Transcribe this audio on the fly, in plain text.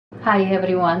Hi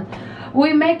everyone.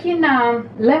 We're making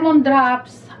lemon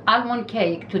drops almond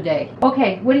cake today.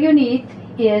 Okay, what you need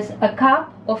is a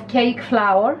cup of cake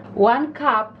flour, 1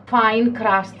 cup fine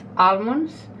crust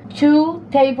almonds, 2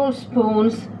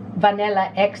 tablespoons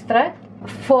vanilla extract,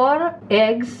 4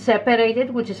 eggs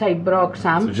separated, which is I broke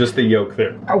some. So just the yolk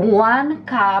there. 1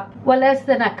 cup, well, less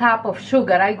than a cup of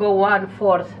sugar. I go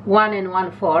 1/4, 1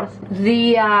 1/4.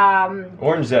 The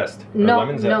orange zest. No,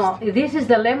 lemon zest. no. This is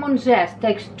the lemon zest.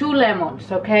 Takes 2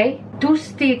 lemons, okay? 2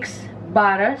 sticks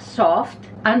butter, soft,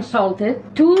 unsalted.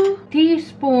 2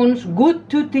 teaspoons, good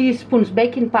 2 teaspoons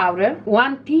baking powder.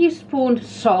 1 teaspoon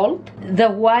salt. The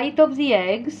white of the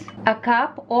eggs. A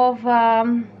cup of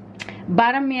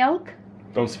buttermilk.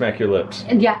 Don't smack your lips.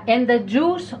 And yeah, and the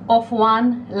juice of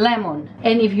 1 lemon.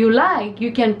 And if you like, you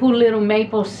can put little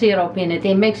maple syrup in it.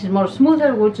 It makes it more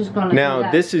smoother. We're just gonna now do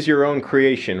that. this is your own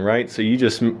creation, right? So you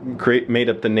just made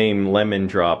up the name lemon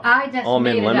drop. I just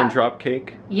almond made it lemon up. drop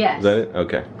cake. Yes. Is that it?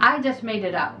 Okay. I just made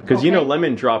it up. Because okay? you know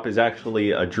lemon drop is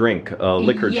actually a drink, a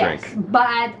liquor drink. Yes,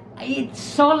 but it's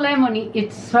so lemony.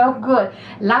 It's so good.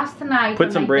 Last night.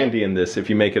 Put some brandy in this if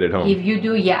you make it at home. If you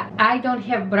do, yeah. I don't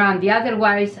have brandy.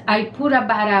 Otherwise, I put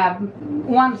about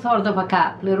 1/3 of a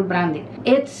cup, little brandy.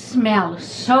 It smells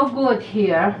so good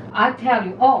here. I tell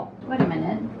you. Oh, wait a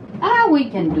minute. We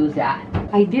can do that.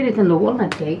 I did it in the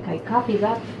walnut cake. I copied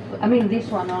that. I mean, this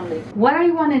one only. What I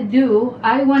want to do,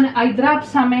 I drop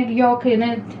some egg yolk in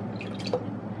it.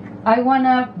 I want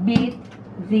to beat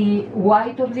the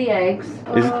white of the eggs.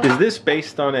 Is this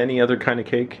based on any other kind of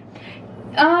cake?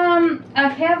 I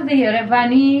have the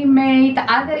Revani made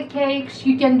other cakes.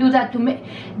 You can do that to make.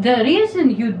 The reason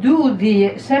you do the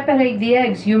separate the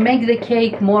eggs, you make the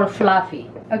cake more fluffy.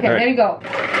 Okay, right. There you go.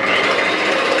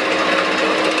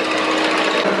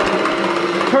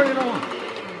 Turn it on.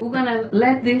 We're gonna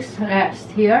let this rest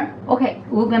here. Okay,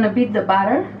 we're gonna beat the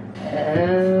butter.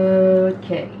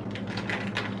 Okay.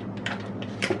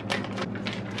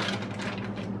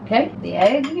 Okay, the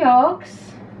egg yolks,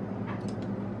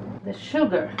 the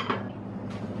sugar.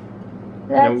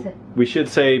 That's it. We should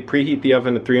say preheat the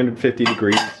oven to 350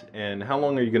 degrees. And how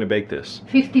long are you going to bake this?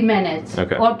 50 minutes.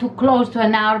 Okay. Or too close to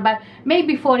an hour, but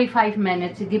maybe 45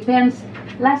 minutes. It depends.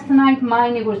 Last night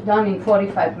mine it was done in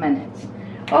 45 minutes.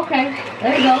 Okay,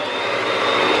 there you go.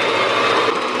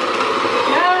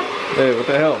 Hey, what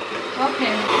the hell?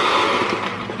 Okay.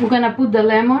 We're gonna put the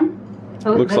lemon.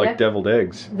 Looks like deviled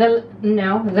eggs. The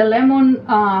lemon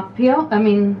peel. I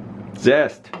mean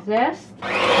zest. Zest.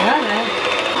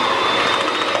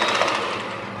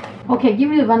 Okay, give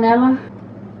me the vanilla.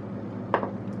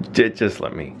 Just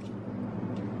let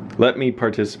me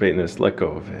participate in this. Let go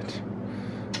of it.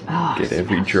 Oh, get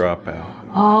every drop out.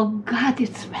 Oh God,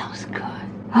 it smells good.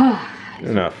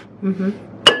 Enough. Mm-hmm.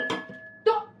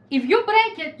 If you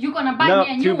break it, you're gonna buy me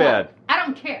a new too bad. one. I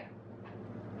don't care.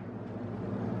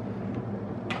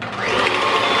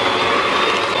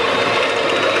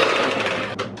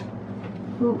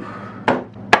 Oof.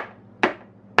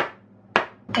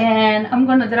 And I'm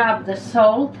gonna drop the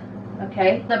salt,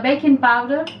 okay, the baking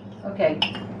powder, okay,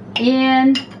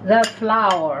 in the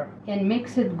flour and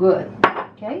mix it good,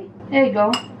 okay. There you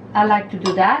go. I like to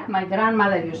do that. My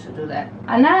grandmother used to do that.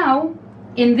 And now,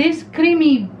 in this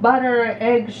creamy butter,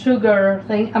 egg, sugar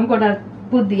thing, I'm gonna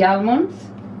put the almonds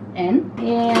in,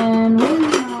 and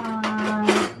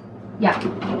yeah,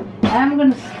 I'm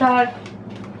gonna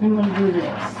do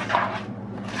this.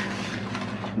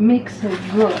 Mix it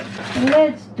good.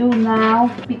 Let's do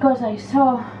now, because I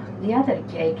saw the other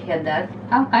cake had that.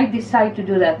 I decided to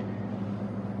do that.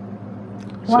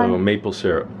 So maple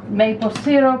syrup. Maple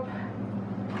syrup.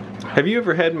 Have you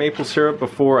ever had maple syrup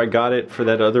before? I got it for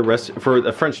that other recipe, for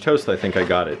a French toast. I think I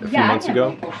got it a few months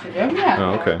ago. Maple syrup, yeah.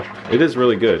 Oh, okay. It is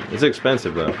really good. It's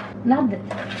expensive though. Not that.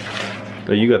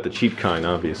 Oh, you got the cheap kind,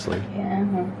 obviously.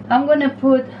 Yeah. I'm gonna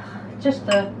put just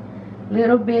a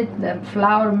little bit the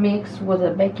flour mix with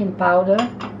the baking powder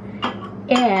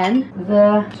and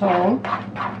the salt.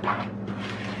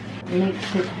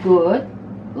 Mix it good.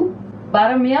 Ooh,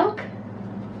 buttermilk.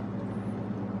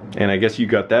 And I guess you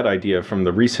got that idea from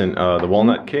the recent the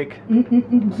walnut cake.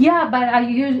 Yeah, but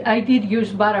I did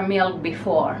use buttermilk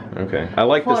before. Okay, I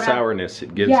like the sourness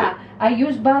it gives it. Yeah, I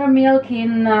used buttermilk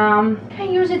in. I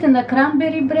use it in the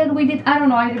cranberry bread we did. I don't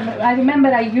know. I remember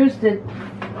I used it.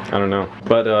 I don't know,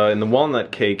 but in the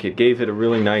walnut cake, it gave it a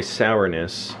really nice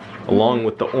sourness, along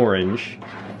with the orange,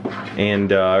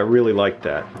 and I really liked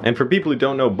that. And for people who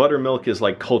don't know, buttermilk is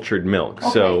like cultured milk,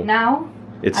 Okay, so now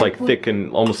it's like thick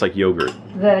and almost like yogurt.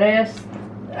 The rest,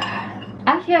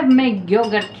 I have made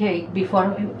yogurt cake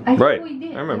before. I think we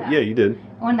did. I remember. Yeah, you did.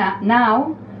 Oh,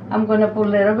 now I'm gonna put a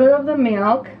little bit of the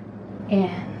milk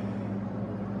and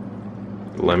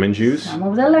Lemon juice. Some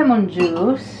of the lemon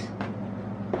juice.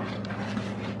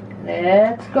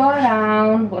 Let's go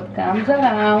around. What comes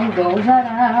around goes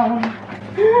around.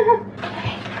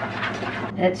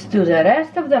 Let's do the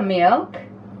rest of the milk.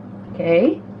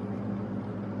 Okay.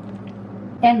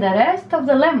 And the rest of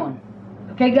the lemon.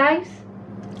 Okay, guys?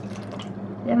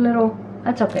 A little.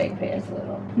 That's okay. Okay, it's a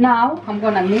little. Now I'm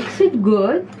gonna mix it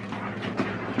good.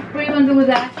 What are you gonna do with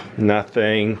that?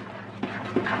 Nothing.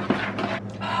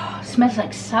 Oh, smells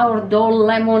like sourdough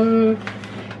lemon.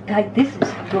 Guys, this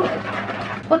is good.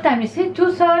 What time is it?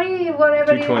 2:30?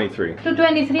 Whatever. 2:23.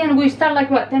 2:23, and we start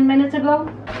like what? 10 minutes ago.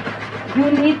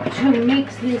 You need to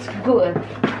mix this good.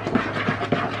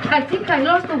 I think I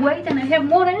lost the weight and I have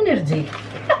more energy.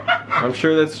 I'm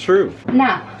sure that's true.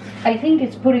 Now, I think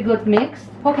it's pretty good mixed.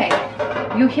 Okay,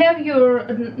 you have your,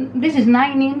 this is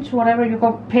 9-inch, whatever you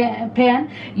call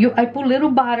pan. I put little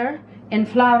butter and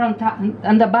flour on top,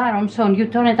 on the bottom, so you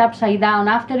turn it upside down.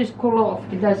 After it's cool off,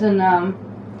 it doesn't,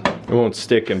 It won't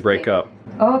stick and break up.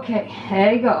 Okay,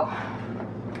 there you go.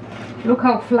 Look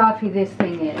how fluffy this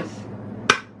thing is.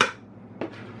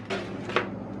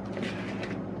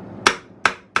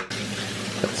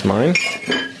 That's mine.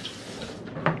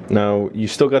 Now, you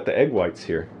still got the egg whites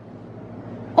here.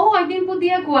 Oh, I didn't put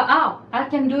the egg white. Oh, I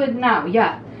can do it now,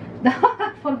 yeah.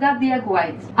 I forgot the egg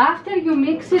whites. After you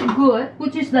mix it good,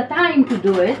 which is the time to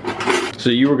do it. So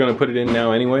you were going to put it in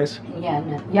now anyways? Yeah,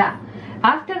 no, yeah.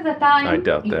 After the time, I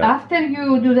doubt that. After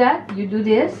you do that, you do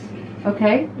this,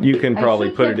 okay? You can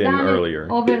probably put it in done earlier.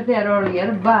 Over there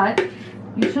earlier, but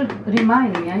you should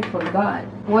remind me, I forgot.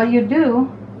 What you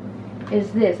do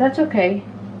is this, that's okay.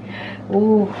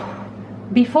 Ooh.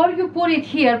 Before you put it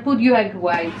here, put your egg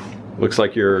whites. Looks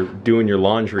like you're doing your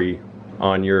laundry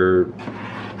on your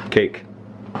cake.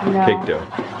 No. Cake dough.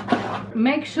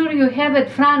 Make sure you have it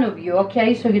in front of you,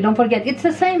 okay? So you don't forget. It's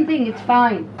the same thing, it's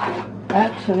fine.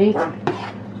 Actually,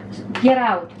 get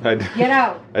out. Get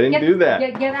out. I didn't do that.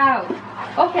 Get out.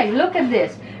 Okay, look at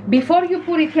this. Before you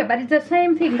put it here, but it's the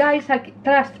same thing, guys.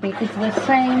 Trust me, it's the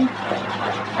same.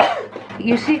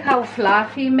 You see how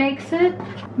fluffy makes it?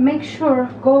 Make sure,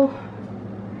 go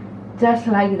just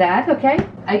like that, okay?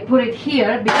 I put it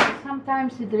here because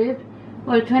sometimes it drips.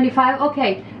 Well, 25,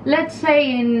 okay. Let's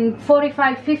say in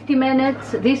 45, 50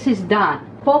 minutes, this is done.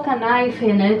 Poke a knife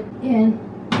in it and...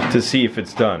 To see if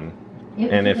it's done.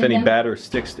 And if any batter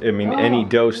sticks, any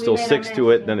dough still sticks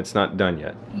to it, then it's not done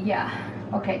yet. Yeah,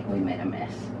 okay, we made a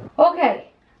mess.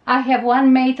 Okay, I have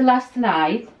one made last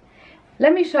night.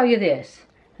 Let me show you this.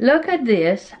 Look at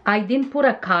this. I didn't put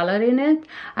a color in it.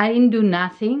 I didn't do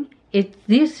nothing.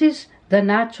 This is the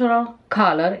natural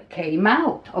color came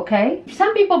out, okay?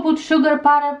 Some people put sugar,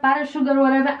 powder sugar,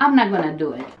 whatever. I'm not gonna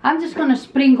do it. I'm just gonna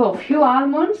sprinkle a few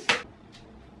almonds,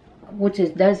 which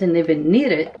doesn't even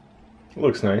need it.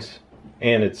 Looks nice.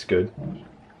 And it's good.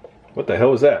 What the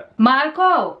hell was that?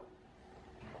 Marco,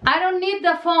 I don't need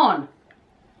the phone.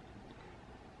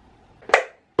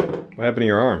 What happened to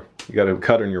your arm? You got a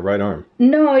cut on your right arm.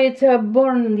 No, it's a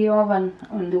burn in the oven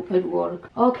at work.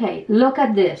 Okay, look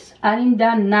at this. I ain't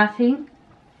done nothing.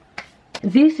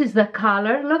 This is the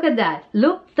color. Look at that.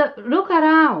 Look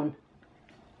around.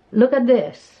 Look at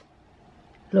this.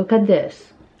 Look at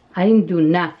this. I didn't do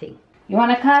nothing. You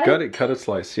wanna cut it? Cut a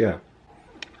slice, yeah.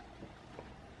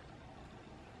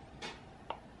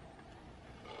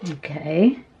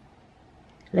 Okay.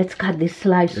 Let's cut this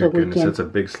slice so we can... That's a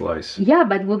big slice. Yeah,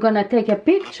 but we're gonna take a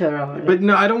picture of it. But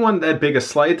no, I don't want that big a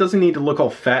slice. It doesn't need to look all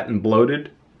fat and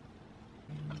bloated.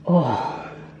 Oh.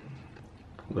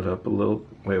 Lit up a little.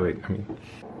 Wait.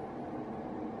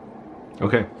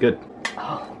 Okay, good.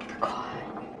 Oh, God.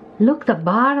 Look the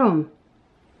bottom.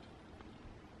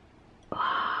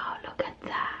 Wow, look at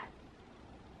that.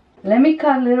 Let me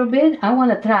cut a little bit. I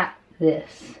want to try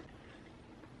this.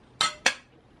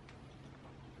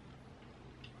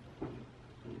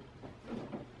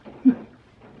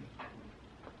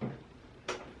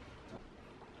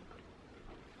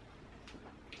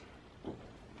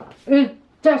 It's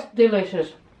just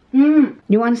delicious. You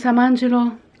want some,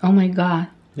 Angelo? Oh my God.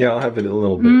 Yeah, I'll have it a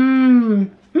little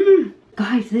bit.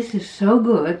 Guys, this is so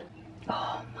good.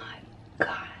 Oh my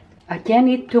God. I can't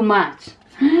eat too much.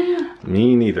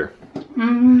 Me neither.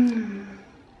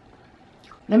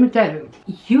 Let me tell you,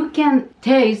 you can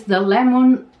taste the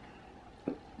lemon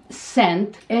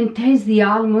scent and taste the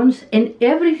almonds, and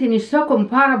everything is so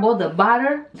comparable. The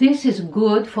butter, this is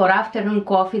good for afternoon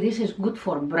coffee, this is good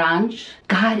for brunch.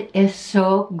 God, is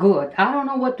so good. I don't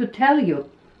know what to tell you.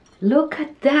 Look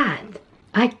at that.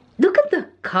 Look at the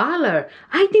color.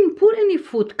 I didn't put any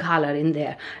food color in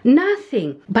there,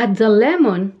 nothing. But the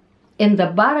lemon and the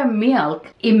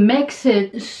buttermilk, it makes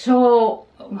it so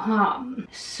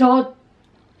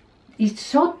it's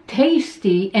so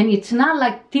tasty, and it's not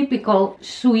like typical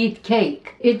sweet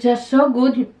cake. It's just so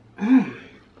good.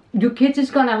 Your kids is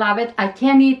gonna love it. I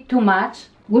can't eat too much.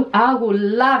 I would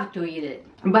love to eat it,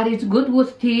 but it's good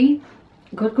with tea,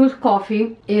 good with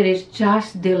coffee. It is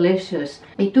just delicious.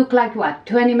 It took like what,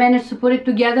 20 minutes to put it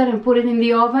together and put it in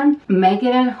the oven. Make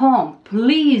it at home.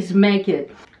 Please make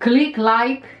it. Click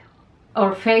like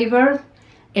or favorite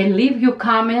and leave your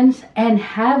comments and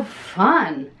have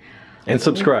fun. And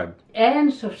subscribe.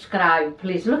 And subscribe,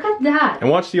 please. Look at that. And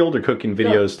watch the older cooking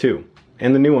videos too.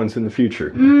 And the new ones in the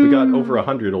future. We got over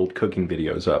 100 old cooking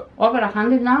videos up. Over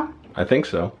 100 now? I think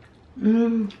so.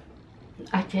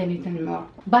 I can't eat anymore.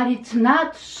 But it's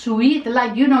not sweet.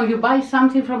 Like, you know, you buy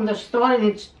something from the store and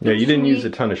it's Yeah, you didn't sweet. use a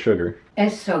ton of sugar.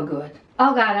 It's so good.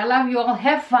 Oh God, I love you all.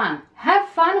 Have fun. Have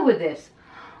fun with this.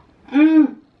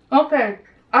 Okay.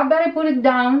 I better put it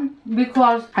down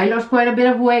because I lost quite a bit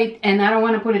of weight and I don't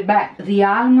want to put it back. The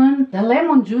almond, the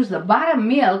lemon juice, the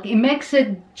buttermilk, it makes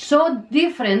it so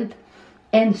different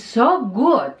and so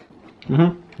good.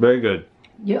 Very good.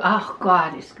 Oh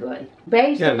God, it's good.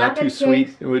 Based Yeah, on not other too sweet,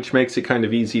 cakes- which makes it kind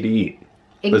of easy to eat.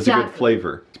 Exactly. There's a good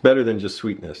flavor. It's better than just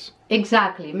sweetness.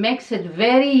 Exactly. Makes it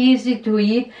very easy to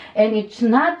eat, and it's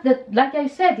not that, like I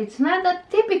said, it's not a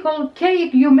typical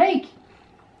cake you make.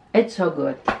 It's so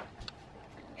good.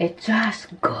 It's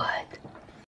just good.